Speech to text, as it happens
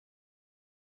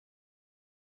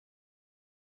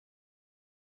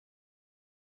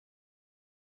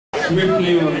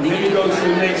swiftly on. Let me go to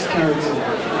the next character.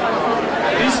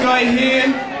 This guy here,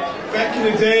 back in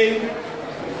the day,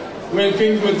 when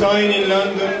things were dying in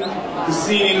London, the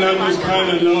scene in London was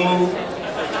kind of low.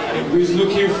 We was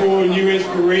looking for new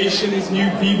inspirations, new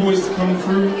b-boys to come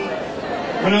through.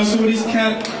 When I saw this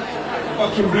cat, it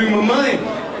fucking blew my mind.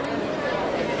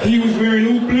 He was wearing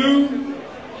all blue,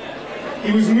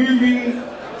 he was moving,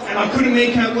 and I couldn't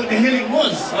make out what the hell it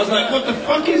was. I was like, what the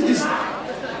fuck is this?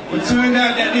 It turned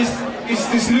out that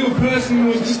this little person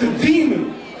was just a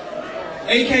demon,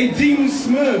 aka Demon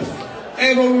Smurf,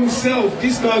 Ego himself.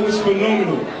 This guy was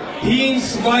phenomenal. He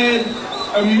inspired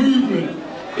a movement.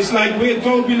 It's like where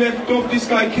Dolby left off, this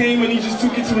guy came and he just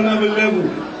took it to another level.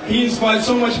 He inspired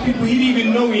so much people he didn't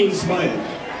even know he inspired.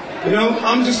 You know,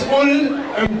 I'm just honored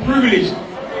and privileged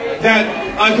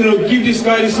that I can give this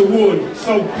guy this award.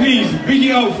 So please, big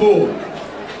it out for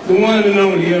the one and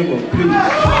only ever, please.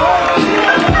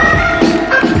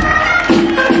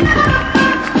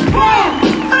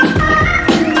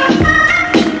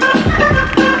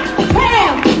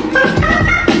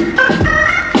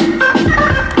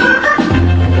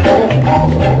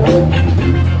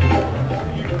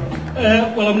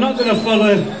 Well, I'm not going to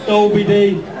follow Dolby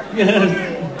D.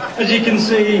 As you can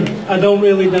see, I don't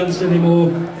really dance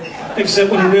anymore, except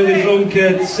when I'm really drunk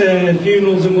at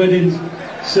funerals and weddings.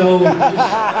 So,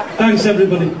 thanks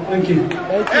everybody. Thank you.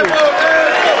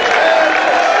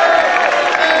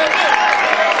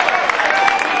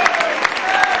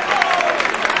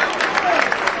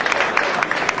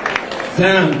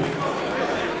 Damn.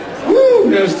 Woo!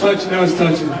 That was touching, that was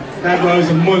touching. That guy was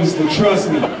a monster,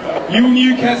 trust me. You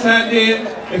new cats out there,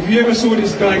 if you ever saw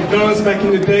this guy dance back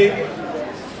in the day,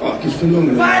 fuck, it's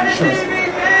phenomenal. Buy the trust DVD!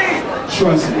 Me.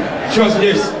 Trust me. Trust me,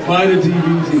 yes, buy the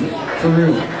DVD. For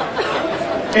real.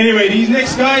 Anyway, these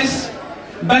next guys,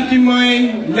 back in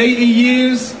my later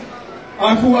years,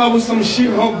 I thought I was some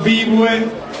shit hot b-boy.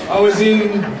 I was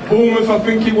in Bournemouth, I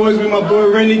think it was, with my boy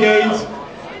Renegade.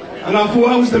 And I thought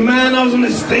I was the man, I was on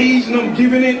the stage and I'm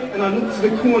giving it. And I looked to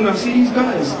the corner, I see these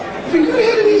guys. I think, who the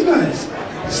hell are these guys?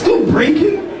 Still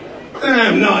breaking?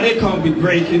 Damn, no, they can't be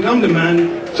breaking. I'm the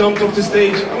man. Jumped off the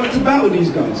stage. I went to battle these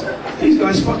guys. These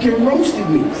guys fucking roasted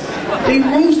me. They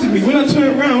roasted me. When I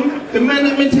turned around, the man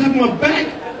that meant to have my back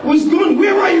was gone.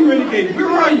 Where are you, Renegade? Where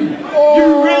are you?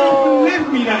 You ran off and left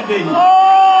me that day.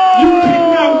 You picked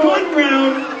me out one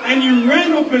round and you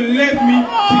ran off and left me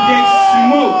to get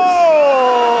smoked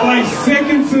by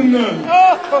second to none.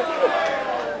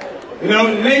 You know,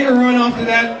 later on after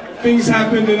that, things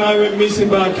happened and I went missing,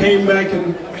 but I came back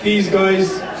and these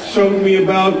guys showed me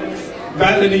about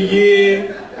Battle of the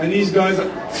Year, and these guys,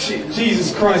 shit,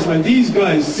 Jesus Christ, like these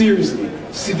guys, seriously,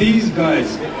 see these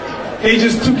guys, they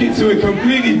just took it to a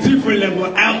completely different level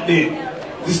out there.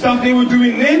 The stuff they were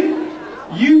doing then,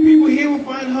 you people here will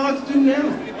find hard to do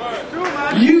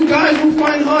now. You guys will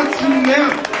find hard to do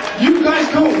now. You guys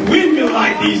can't windmill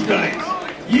like these guys.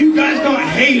 You guys got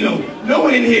Halo. No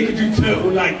one in here could do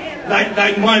Turtle like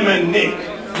my man Nick.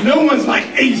 No one's like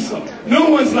Asa. No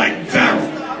one's like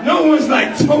Daryl. No one's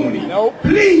like Tony. Nope.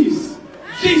 Please.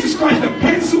 Jesus Christ, the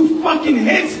pencil fucking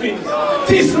head spins.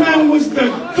 This man was the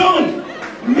Don.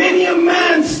 Many a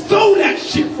man stole that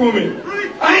shit from him.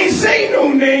 I ain't saying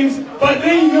no names, but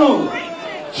they know.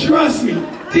 Trust me,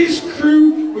 this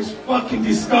crew was fucking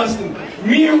disgusting.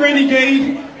 Me and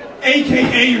Renegade,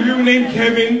 aka real name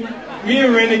Kevin, me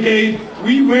and Renegade,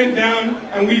 we went down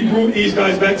and we brought these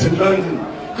guys back to London.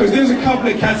 Because there's a couple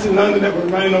of cats in London that were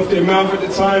running off their mouth at the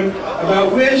time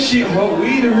about we're shit hot,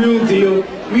 we the real deal,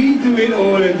 we do it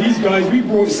all, and these guys, we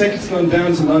brought Second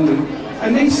down to London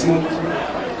and they smoked.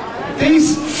 They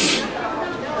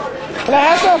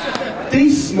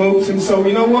smoked, and so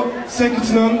you know what? Second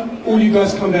to none, all you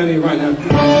guys come down here right now.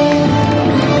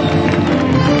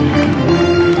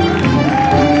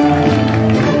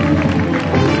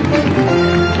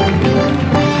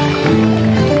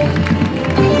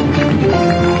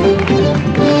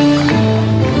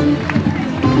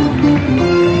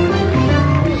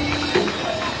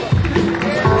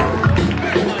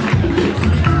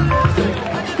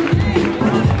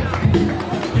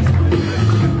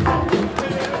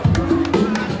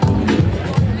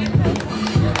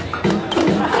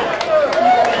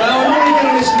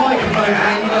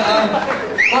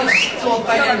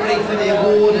 For the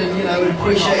award and, you know,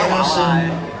 appreciating us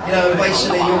and, you know,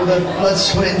 basically all the blood,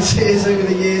 sweat and tears over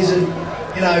the years and,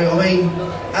 you know, I mean,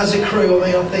 as a crew, I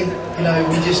mean, I think, you know,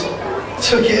 we just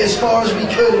took it as far as we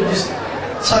could and just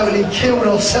totally killed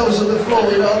ourselves on the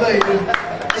floor, you know what I mean?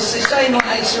 And it's the same like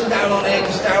Asa down on here,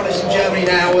 because Darryl is in Germany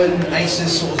now and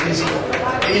Asa's sort of busy.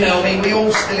 But, you know, I mean, we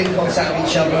all still in contact with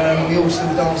each other and we all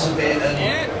still dance a bit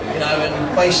and, you know,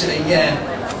 and basically, yeah,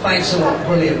 thanks a lot,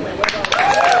 brilliant.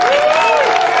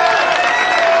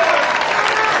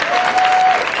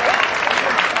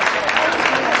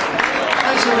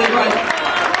 Thanks for being great.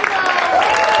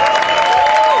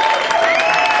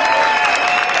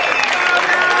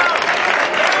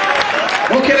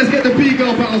 Okay, let's get the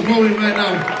B-girl battles rolling right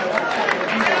now.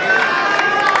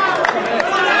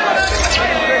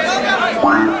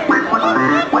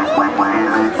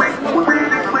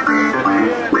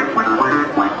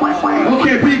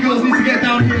 Okay, B-girls need to get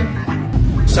down here.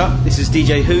 What's up? This is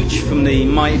DJ Hooch from the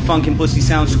Mighty Funkin' Pussy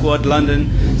Sound Squad, London,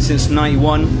 since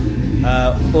 '91.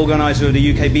 Organiser of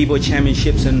the UK b-boy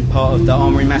championships and part of the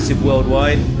Armory Massive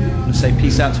Worldwide. I want to say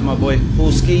peace out to my boy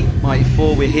Polski, Mighty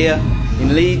 4. We're here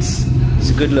in Leeds. It's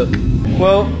a good look.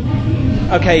 Well,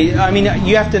 okay, I mean,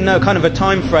 you have to know kind of a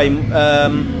time frame.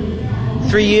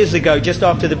 3 years ago, just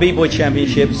after the b-boy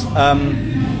championships, you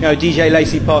know, DJ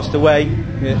Lacey passed away,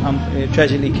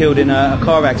 tragically killed in a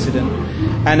car accident,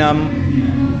 and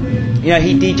you know,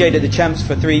 he DJ'd at the champs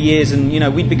for 3 years, and you know,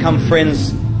 we'd become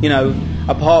friends. You know,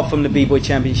 apart from the b-boy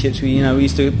championships, we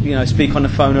used to speak on the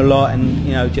phone a lot, and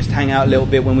you know, just hang out a little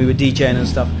bit when we were DJing and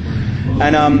stuff,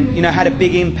 and you know, had a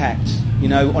big impact, you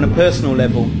know, on a personal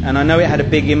level, and I know it had a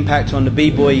big impact on the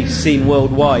b-boy scene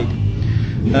worldwide.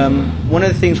 One of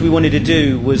the things we wanted to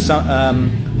do was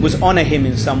honour him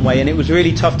in some way, and it was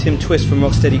really tough. Tim Twist from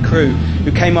Rocksteady Crew,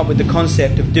 who came up with the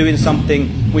concept of doing something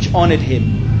which honoured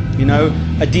him, you know,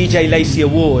 a DJ Lacey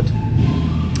Award,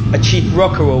 a Chief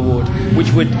Rocker Award,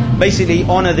 which would basically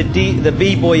honour the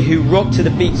b-boy who rocked to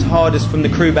the beats hardest from the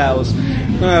crew battles,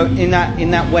 you know, in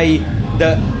that way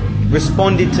that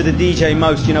responded to the DJ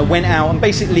most, you know, went out and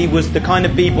basically was the kind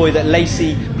of b-boy that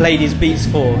Lacey played his beats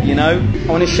for, you know. I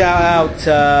want to shout out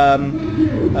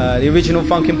the original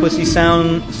Funkin' Pussy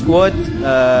Sound Squad,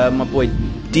 my boy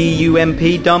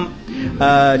DUMP Dump,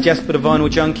 Jasper the Vinyl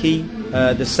Junkie,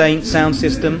 the Saint Sound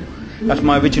System, that's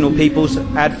my original peoples,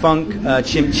 Ad Funk,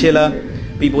 Chimp Chiller,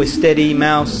 B-Boy Steady,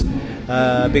 Mouse,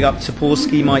 big up to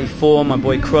Polski, Mighty 4, my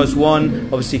boy Croz 1,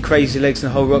 obviously Crazy Legs and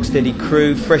the whole Rocksteady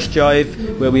crew, Fresh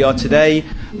Jive, where we are today.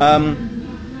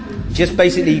 Just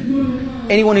basically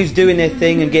anyone who's doing their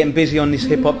thing and getting busy on this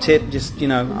hip-hop tip, just, you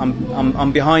know,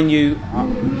 I'm behind you.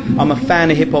 I'm a fan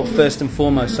of hip-hop first and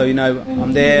foremost, so, you know,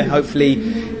 I'm there. Hopefully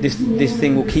this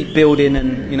thing will keep building,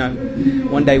 and, you know,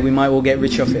 one day we might all get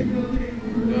rich off it.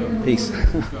 Peace.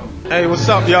 Hey, what's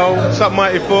up, yo? What's up,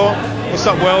 Mighty 4? What's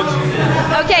up, world?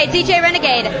 Okay, DJ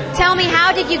Renegade, tell me,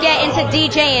 how did you get into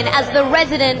DJing as the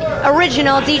resident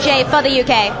original DJ for the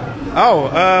UK? Oh,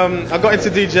 I got into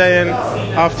DJing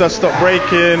after I stopped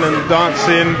breaking and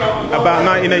dancing about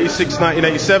 1986,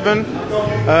 1987.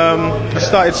 I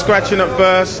started scratching at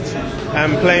first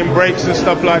and playing breaks and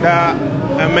stuff like that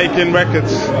and making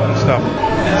records and stuff.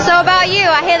 So about you,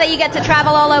 I hear that you get to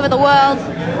travel all over the world.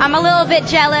 I'm a little bit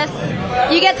jealous.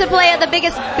 You get to play at the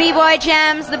biggest b-boy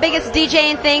jams, the biggest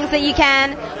DJing things that you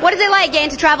can. What is it like getting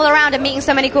to travel around and meeting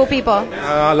so many cool people?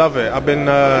 I love it. I've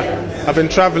been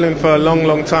traveling for a long,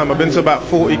 long time. I've been to about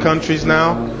 40 countries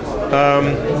now.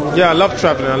 Yeah, I love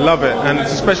traveling. I love it, and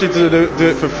especially to do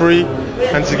it for free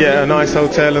and to get a nice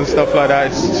hotel and stuff like that.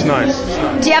 It's nice.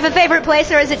 Do you have a favourite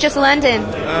place, or is it just London?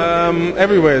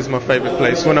 Everywhere is my favourite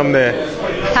place when I'm there.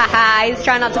 Haha, he's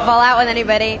trying not to fall out with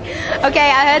anybody. Okay,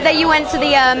 I heard that you went to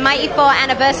the Mighty 4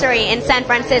 anniversary in San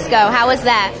Francisco. How was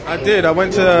that? I did. I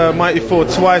went to Mighty 4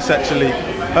 twice, actually.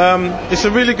 It's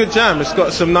a really good jam. It's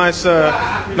got some nice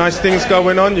things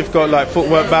going on. You've got like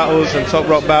footwork battles and top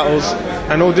rock battles,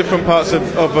 and all different parts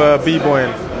of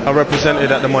b-boying are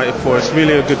represented at the Mighty 4. It's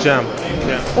really a good jam.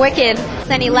 Yeah. Wicked.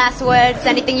 Any last words?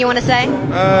 Anything you want to say?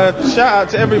 Shout out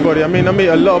to everybody. I mean, I meet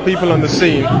a lot of people on the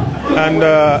scene, and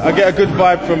I get a good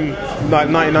vibe from like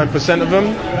 99% of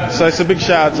them. So it's a big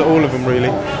shout out to all of them,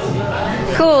 really.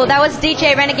 Cool. That was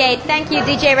DJ Renegade. Thank you,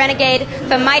 DJ Renegade,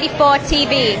 for Mighty 4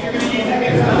 TV.